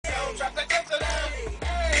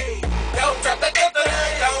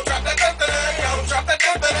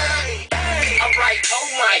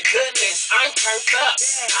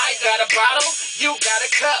I got a bottle, you got a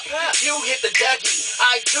cup. You hit the Dougie,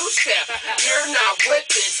 I two-step. You're not with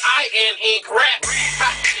this, I am incorrect.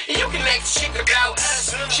 You can act shit about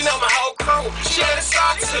us. She know my whole crew, she got a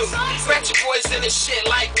song too. Scratch your boys in this shit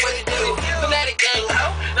like what it do. Fanatic gang,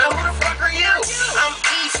 ho, now who the fuck are you? I'm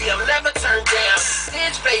easy, I'm never turned down.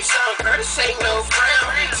 Stage face on, Curtis ain't no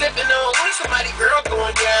frown. Tipping on when somebody girl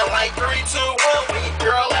going down. Like 3, 2, 1, where your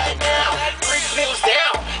girl at now? 3 pills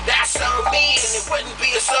down, that's on me. And it wouldn't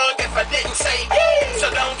be a song if I didn't say yeah. So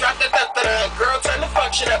don't drop the girl, turn the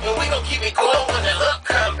function up and we gon' keep it going.